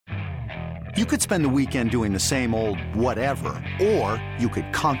You could spend the weekend doing the same old whatever, or you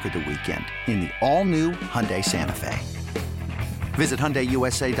could conquer the weekend in the all-new Hyundai Santa Fe. Visit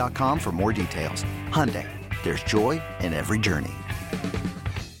HyundaiUSA.com for more details. Hyundai, there's joy in every journey.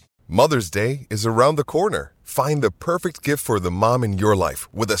 Mother's Day is around the corner. Find the perfect gift for the mom in your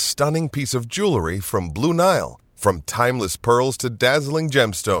life with a stunning piece of jewelry from Blue Nile. From timeless pearls to dazzling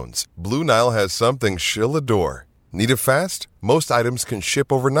gemstones, Blue Nile has something she'll adore. Need it fast? Most items can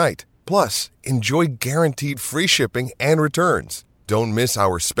ship overnight. Plus, enjoy guaranteed free shipping and returns. Don't miss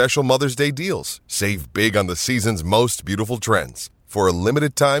our special Mother's Day deals. Save big on the season's most beautiful trends. For a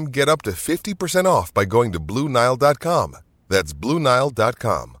limited time, get up to 50% off by going to BlueNile.com. That's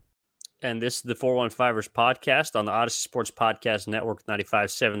BlueNile.com. And this is the 415ers podcast on the Odyssey Sports Podcast Network,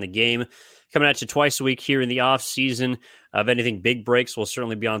 95.7 The Game. Coming at you twice a week here in the off-season. If anything big breaks, we'll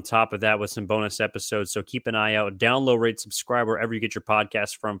certainly be on top of that with some bonus episodes. So keep an eye out. Download, rate, subscribe wherever you get your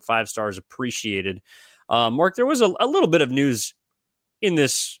podcasts from. 5 stars appreciated. Mark, there was a little bit of news in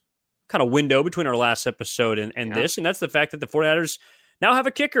this kind of window between our last episode and this, and that's the fact that the 49ers now have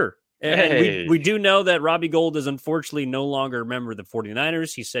a kicker. And we do know that Robbie Gould is unfortunately no longer a member of the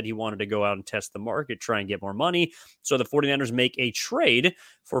 49ers. He said he wanted to go out and test the market, try and get more money. So the 49ers make a trade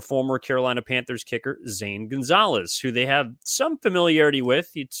for former Carolina Panthers kicker Zane Gonzalez, who they have some familiarity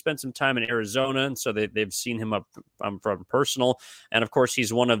with. He spent some time in Arizona, and so they've seen him up from personal. And, of course,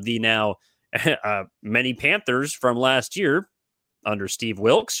 he's one of the now many Panthers from last year under Steve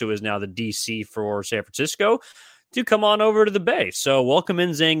Wilkes, who is now the DC for San Francisco, to come on over to the Bay. So welcome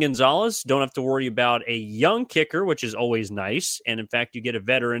in Zane Gonzalez. Don't have to worry about a young kicker, which is always nice. And in fact, you get a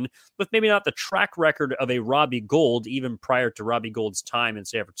veteran with maybe not the track record of a Robbie Gould, even prior to Robbie Gould's time in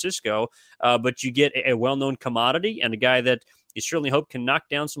San Francisco, but you get a well-known commodity and a guy that you certainly hope can knock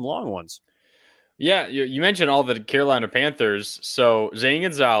down some long ones. Yeah, you mentioned all the Carolina Panthers. So Zane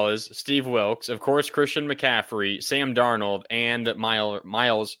Gonzalez, Steve Wilkes, of course, Christian McCaffrey, Sam Darnold, and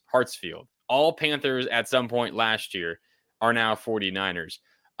Miles Hartsfield. All Panthers at some point last year are now 49ers.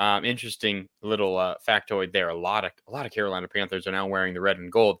 Interesting little factoid there. A lot of Carolina Panthers are now wearing the red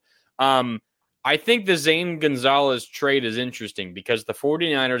and gold. I think the Zane Gonzalez trade is interesting because the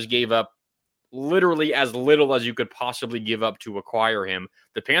 49ers gave up literally as little as you could possibly give up to acquire him.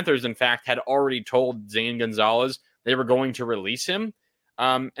 The Panthers, in fact, had already told Zane Gonzalez they were going to release him.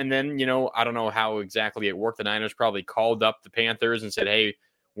 And then, I don't know how exactly it worked. The Niners probably called up the Panthers and said, hey,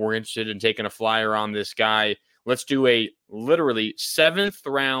 we're interested in taking a flyer on this guy. Let's do a literally 7th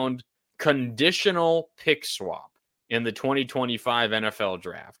round conditional pick swap in the 2025 NFL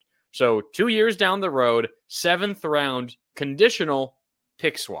draft. So 2 years down the road, 7th round conditional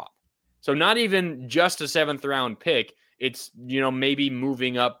pick swap. So not even just a 7th round pick. It's, maybe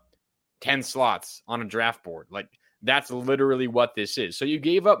moving up 10 slots on a draft board. Like that's literally what this is. So you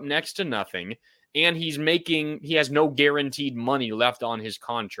gave up next to nothing. And he has no guaranteed money left on his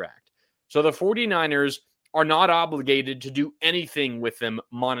contract. So the 49ers are not obligated to do anything with him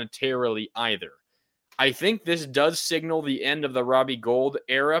monetarily either. I think this does signal the end of the Robbie Gould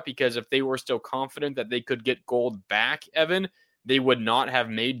era because if they were still confident that they could get Gould back, Evan, they would not have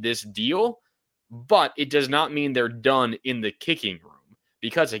made this deal. But it does not mean they're done in the kicking room.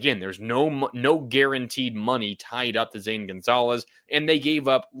 Because, again, there's no guaranteed money tied up to Zane Gonzalez, and they gave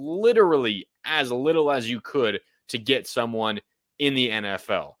up literally as little as you could to get someone in the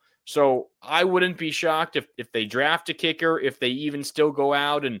NFL. So I wouldn't be shocked if they draft a kicker, if they even still go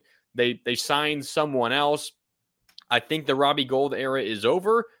out and they sign someone else. I think the Robbie Gould era is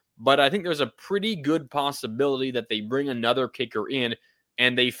over, but I think there's a pretty good possibility that they bring another kicker in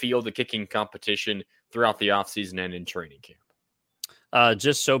and they field the kicking competition throughout the offseason and in training camp.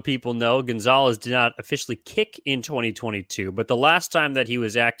 Just so people know, Gonzalez did not officially kick in 2022, but the last time that he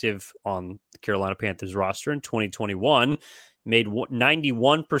was active on the Carolina Panthers roster in 2021, made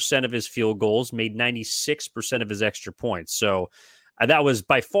 91% of his field goals, made 96% of his extra points. So that was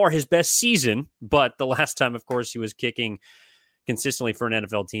by far his best season, but the last time, of course, he was kicking consistently for an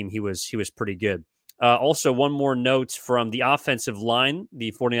NFL team, he was pretty good. Also, one more note from the offensive line.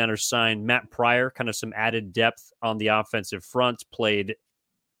 The 49ers signed Matt Pryor, kind of some added depth on the offensive front, played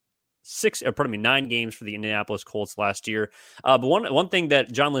 9 games for the Indianapolis Colts last year. But one thing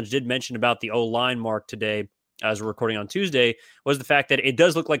that John Lynch did mention about the O-line, Mark, today, as we're recording on Tuesday, was the fact that it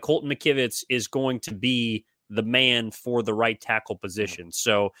does look like Colton McKivitz is going to be the man for the right tackle position.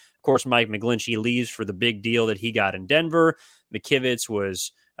 So, of course, Mike McGlinchey leaves for the big deal that he got in Denver. McKivitz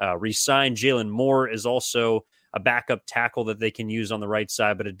was re-signed. Jalen Moore is also a backup tackle that they can use on the right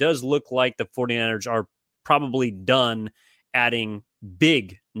side, but it does look like the 49ers are probably done adding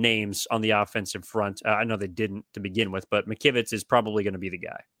big names on the offensive front. I know they didn't to begin with, but McKivitz is probably going to be the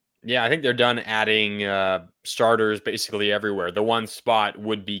guy. Yeah, I think they're done adding starters basically everywhere. The one spot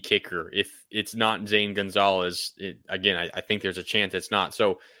would be kicker. If it's not Zane Gonzalez, I think there's a chance it's not.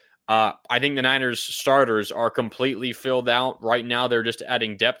 So I think the Niners starters are completely filled out. Right now, they're just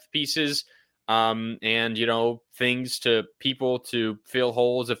adding depth pieces and, things to people to fill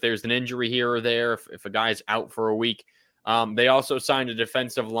holes if there's an injury here or there, if a guy's out for a week. They also signed a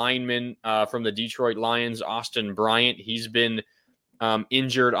defensive lineman from the Detroit Lions, Austin Bryant. He's been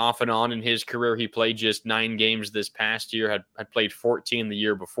injured off and on in his career. He played just 9 games this past year, had played 14 the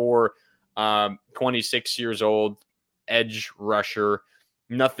year before, 26 years old, edge rusher,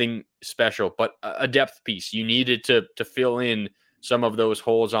 nothing special, but a depth piece. You needed to fill in some of those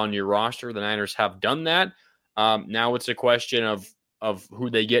holes on your roster. The Niners have done that. Now it's a question of who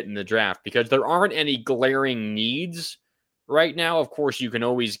they get in the draft because there aren't any glaring needs right now. Of course, you can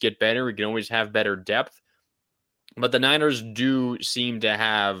always get better. You can always have better depth. But the Niners do seem to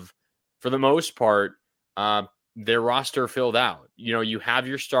have, for the most part, their roster filled out. You have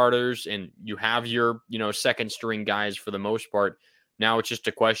your starters and you have your, second string guys for the most part. Now it's just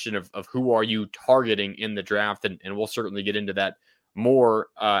a question of who are you targeting in the draft. And we'll certainly get into that more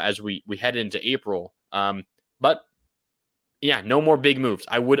as we head into April. But yeah, no more big moves.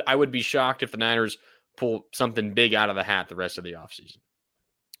 I would be shocked if the Niners pull something big out of the hat the rest of the offseason.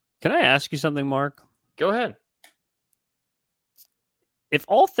 Can I ask you something, Mark? Go ahead. If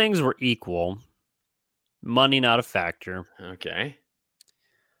all things were equal, money not a factor. Okay.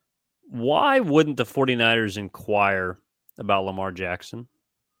 Why wouldn't the 49ers inquire about Lamar Jackson?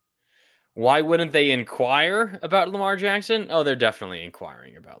 Why wouldn't they inquire about Lamar Jackson? Oh, they're definitely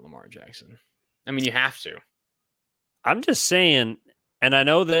inquiring about Lamar Jackson. I mean, you have to. I'm just saying, and I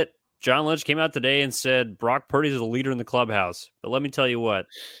know that John Lynch came out today and said Brock Purdy's a leader in the clubhouse. But let me tell you what,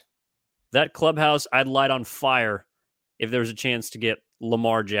 that clubhouse, I'd light on fire if there was a chance to get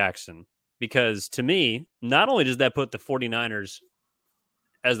Lamar Jackson. Because to me, not only does that put the 49ers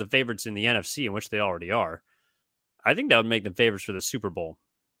as the favorites in the NFC, in which they already are, I think that would make them favorites for the Super Bowl.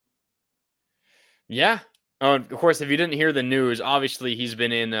 Yeah. Of course, if you didn't hear the news, obviously he's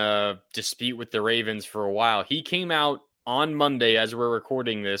been in a dispute with the Ravens for a while. He came out on Monday as we're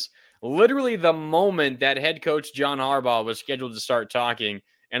recording this, literally the moment that head coach John Harbaugh was scheduled to start talking,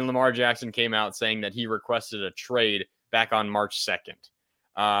 and Lamar Jackson came out saying that he requested a trade back on March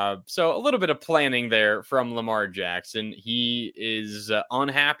 2nd. So a little bit of planning there from Lamar Jackson. He is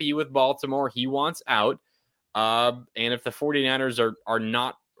unhappy with Baltimore. He wants out. And if the 49ers are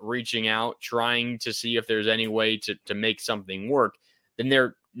not reaching out, trying to see if there's any way to make something work, then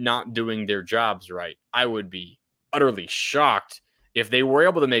they're not doing their jobs right. I would be utterly shocked if they were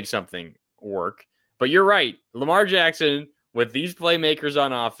able to make something work. But you're right. Lamar Jackson, with these playmakers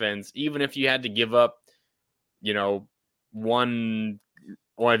on offense, even if you had to give up, one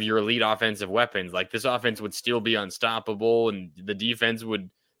of your elite offensive weapons, like this offense would still be unstoppable and the defense would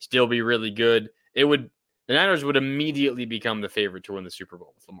still be really good. The Niners would immediately become the favorite to win the Super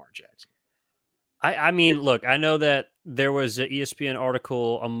Bowl with Lamar Jackson. I mean, look, I know that there was an ESPN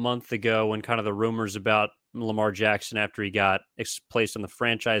article a month ago when kind of the rumors about Lamar Jackson after he got placed on the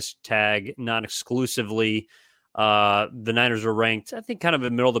franchise tag, not exclusively. The Niners are ranked, I think, kind of in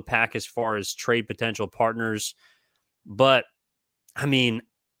the middle of the pack as far as trade potential partners. But I mean,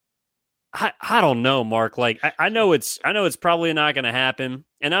 I don't know, Mark. Like, I know it's probably not going to happen.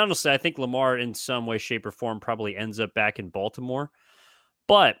 And honestly, I think Lamar in some way, shape, or form probably ends up back in Baltimore.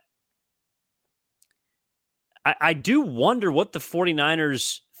 But I do wonder what the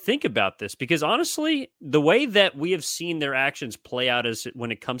 49ers think about this, because honestly, the way that we have seen their actions play out as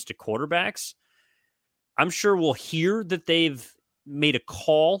when it comes to quarterbacks, I'm sure we'll hear that they've made a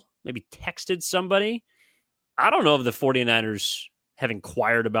call, maybe texted somebody. I don't know if the 49ers have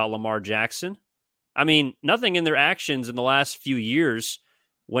inquired about Lamar Jackson. I mean, nothing in their actions in the last few years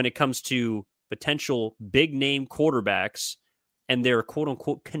when it comes to potential big name quarterbacks and their quote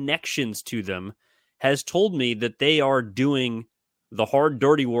unquote connections to them has told me that they are doing the hard,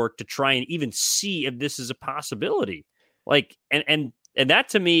 dirty work to try and even see if this is a possibility. Like, and that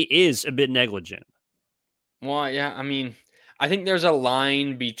to me is a bit negligent. Well, yeah, I mean, I think there's a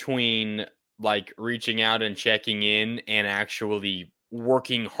line between like reaching out and checking in and actually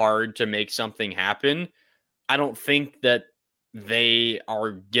working hard to make something happen. I don't think that they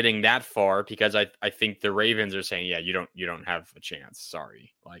are getting that far because I think the Ravens are saying, yeah, you don't have a chance.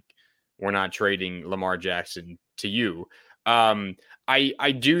 Sorry. Like, we're not trading Lamar Jackson to you.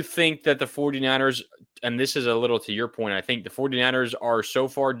 I do think that the 49ers, and this is a little to your point, I think the 49ers are so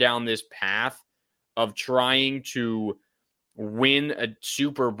far down this path of trying to win a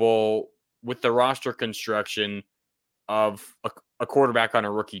Super Bowl with the roster construction of a quarterback on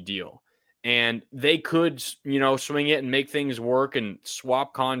a rookie deal. And they could, swing it and make things work and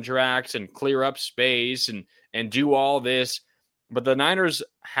swap contracts and clear up space and do all this. But the Niners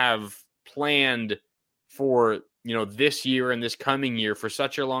have planned for, this year and this coming year for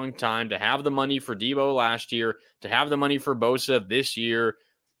such a long time to have the money for Debo last year, to have the money for Bosa this year,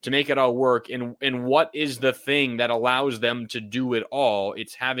 to make it all work. And what is the thing that allows them to do it all?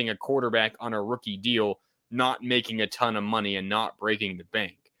 It's having a quarterback on a rookie deal, not making a ton of money and not breaking the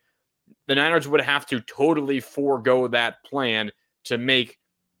bank. The Niners would have to totally forego that plan to make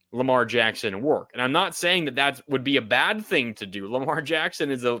Lamar Jackson work. And I'm not saying that would be a bad thing to do. Lamar Jackson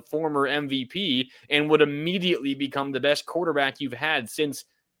is a former MVP and would immediately become the best quarterback you've had since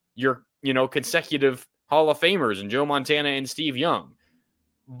your, consecutive Hall of Famers and Joe Montana and Steve Young.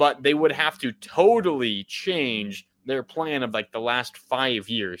 But they would have to totally change their plan of like the last 5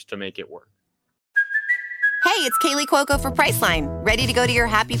 years to make it work. Hey, it's Kaylee Cuoco for Priceline. Ready to go to your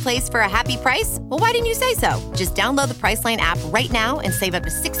happy place for a happy price? Well, why didn't you say so? Just download the Priceline app right now and save up to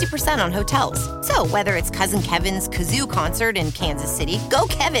 60% on hotels. So whether it's Cousin Kevin's Kazoo Concert in Kansas City, go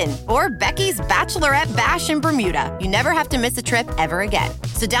Kevin, or Becky's Bachelorette Bash in Bermuda, you never have to miss a trip ever again.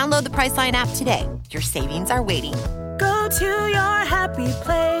 So download the Priceline app today. Your savings are waiting. Go to your happy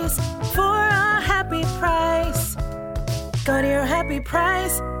place for a happy price. Go to your happy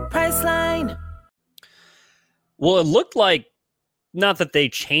price, Priceline. Well, it looked like, not that they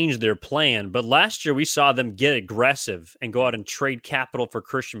changed their plan, but last year we saw them get aggressive and go out and trade capital for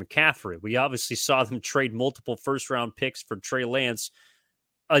Christian McCaffrey. We obviously saw them trade multiple first-round picks for Trey Lance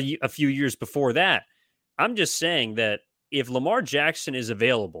a few years before that. I'm just saying that if Lamar Jackson is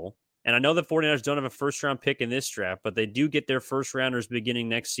available, and I know the 49ers don't have a first-round pick in this draft, but they do get their first-rounders beginning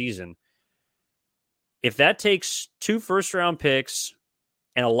next season. If that takes 2 first-round picks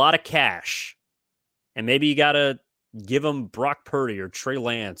and a lot of cash, and maybe you got to give them Brock Purdy or Trey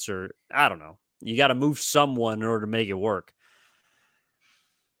Lance, or I don't know. You got to move someone in order to make it work.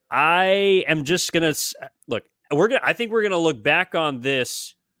 I am just going to look. I think we're going to look back on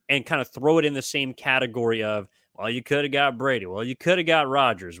this and kind of throw it in the same category of, well, you could have got Brady. Well, you could have got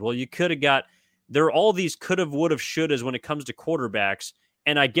Rodgers. Well, you could have got. There are all these could have, would have, should have when it comes to quarterbacks.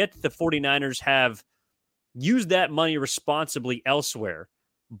 And I get that the 49ers have used that money responsibly elsewhere,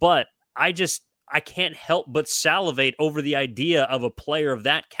 but I can't help but salivate over the idea of a player of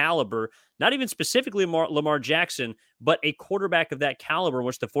that caliber, not even specifically Lamar Jackson, but a quarterback of that caliber,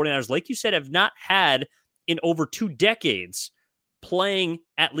 which the 49ers, like you said, have not had in over 2 decades, playing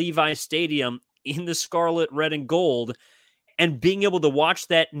at Levi's Stadium in the scarlet, red, and gold, and being able to watch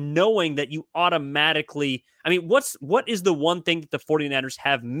that knowing that you automatically, what is the one thing that the 49ers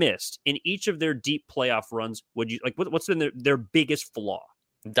have missed in each of their deep playoff runs? What's been their biggest flaw?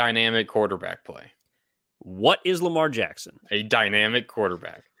 Dynamic quarterback play. What is Lamar Jackson? A dynamic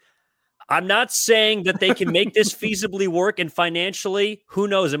quarterback. I'm not saying that they can make this feasibly work, and financially, who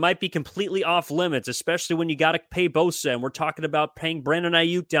knows? It might be completely off limits, especially when you got to pay Bosa, and we're talking about paying Brandon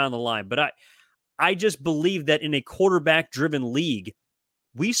Ayuk down the line. But I just believe that in a quarterback-driven league,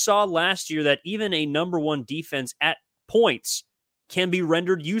 we saw last year that even a number 1 defense at points can be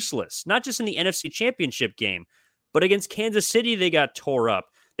rendered useless, not just in the NFC Championship game, but against Kansas City, they got tore up.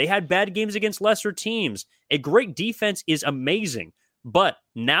 They had bad games against lesser teams. A great defense is amazing. But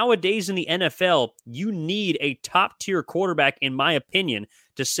nowadays in the NFL, you need a top-tier quarterback, in my opinion,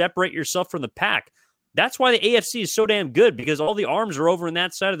 to separate yourself from the pack. That's why the AFC is so damn good, because all the arms are over in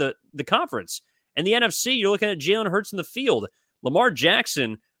that side of the conference. And the NFC, you're looking at Jalen Hurts in the field. Lamar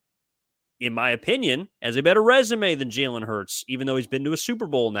Jackson, in my opinion, has a better resume than Jalen Hurts, even though he's been to a Super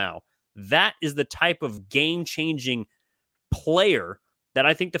Bowl now. That is the type of game-changing player that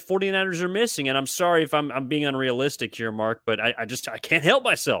I think the 49ers are missing. And I'm sorry if I'm being unrealistic here, Mark, but I can't help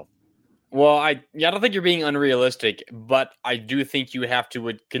myself. Well, I don't think you're being unrealistic, but I do think you have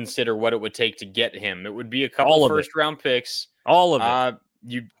to consider what it would take to get him. It would be a couple first-round picks. All of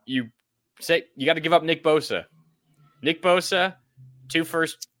it. You say you got to give up Nick Bosa. Nick Bosa, two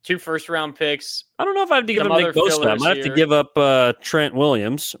first-round picks. I don't know if I have to give up Nick Bosa. I might have to give up Trent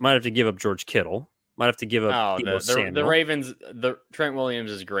Williams. I might have to give up George Kittle. Might have to give up the Ravens. The Trent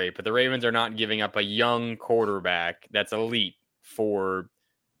Williams is great, but the Ravens are not giving up a young quarterback that's elite for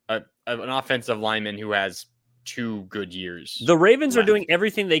an offensive lineman who has 2 good years. The Ravens are doing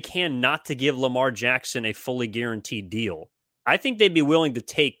everything they can not to give Lamar Jackson a fully guaranteed deal. I think they'd be willing to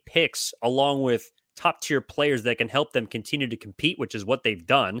take picks along with top-tier players that can help them continue to compete, which is what they've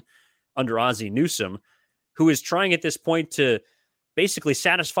done under Ozzie Newsome, who is trying at this point to basically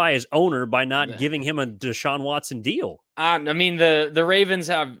satisfy his owner by not giving him a Deshaun Watson deal. I mean, the Ravens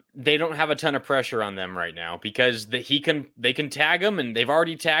they don't have a ton of pressure on them right now because they can tag him, and they've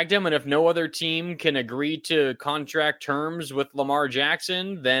already tagged him. And if no other team can agree to contract terms with Lamar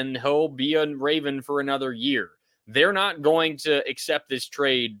Jackson, then he'll be a Raven for another year. They're not going to accept this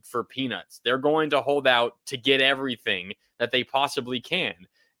trade for peanuts. They're going to hold out to get everything that they possibly can.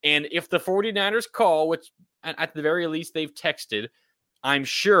 And if the 49ers call, which at the very least they've texted, I'm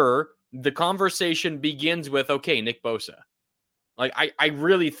sure the conversation begins with, okay, Nick Bosa. Like, I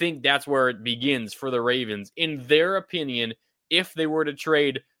really think that's where it begins for the Ravens. In their opinion, if they were to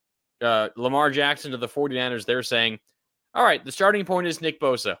trade Lamar Jackson to the 49ers, they're saying, all right, the starting point is Nick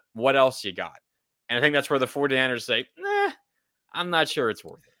Bosa. What else you got? And I think that's where the 49ers say, I'm not sure it's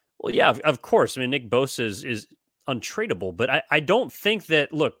worth it. Well, yeah, of course. I mean, Nick Bosa is untradeable, but I don't think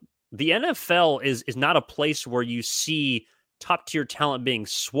that, look, the NFL is not a place where you see top-tier talent being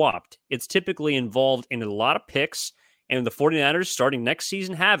swapped. It's typically involved in a lot of picks, and the 49ers starting next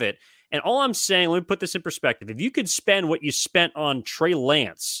season have it. And all I'm saying, let me put this in perspective. If you could spend what you spent on Trey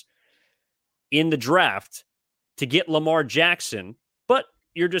Lance in the draft to get Lamar Jackson, but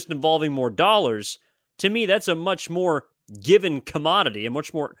you're just involving more dollars, to me, that's a much more given commodity, a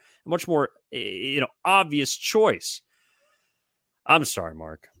much more obvious choice. I'm sorry,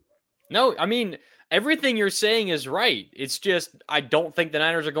 Mark. No, I mean, everything you're saying is right. It's just, I don't think the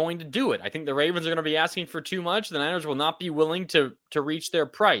Niners are going to do it. I think the Ravens are going to be asking for too much. The Niners will not be willing to reach their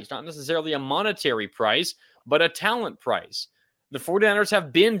price, not necessarily a monetary price, but a talent price. The 49ers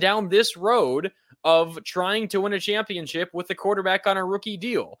have been down this road of trying to win a championship with the quarterback on a rookie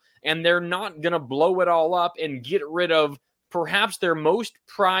deal, and they're not going to blow it all up and get rid of perhaps their most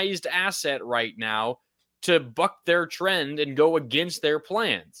prized asset right now to buck their trend and go against their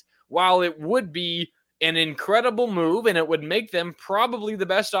plans. While it would be an incredible move and it would make them probably the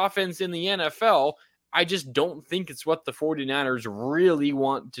best offense in the NFL, I just don't think it's what the 49ers really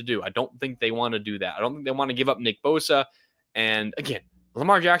want to do. I don't think they want to do that. I don't think they want to give up Nick Bosa. And again,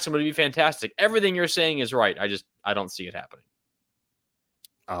 Lamar Jackson would be fantastic. Everything you're saying is right. I don't see it happening.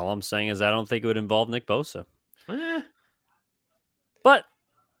 All I'm saying is I don't think it would involve Nick Bosa. But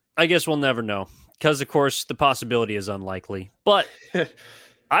I guess we'll never know because, of course, the possibility is unlikely. But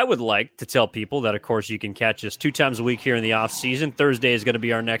I would like to tell people that, of course, you can catch us 2 times a week here in the off season. Thursday is going to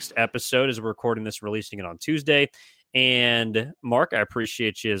be our next episode as we're recording this, releasing it on Tuesday. And Mark, I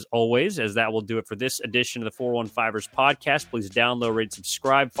appreciate you as always, as that will do it for this edition of the 415ers podcast. Please download, rate,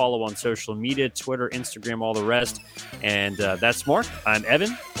 subscribe, follow on social media, Twitter, Instagram, all the rest. And that's Mark. I'm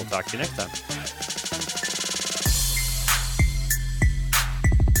Evan. We'll talk to you next time.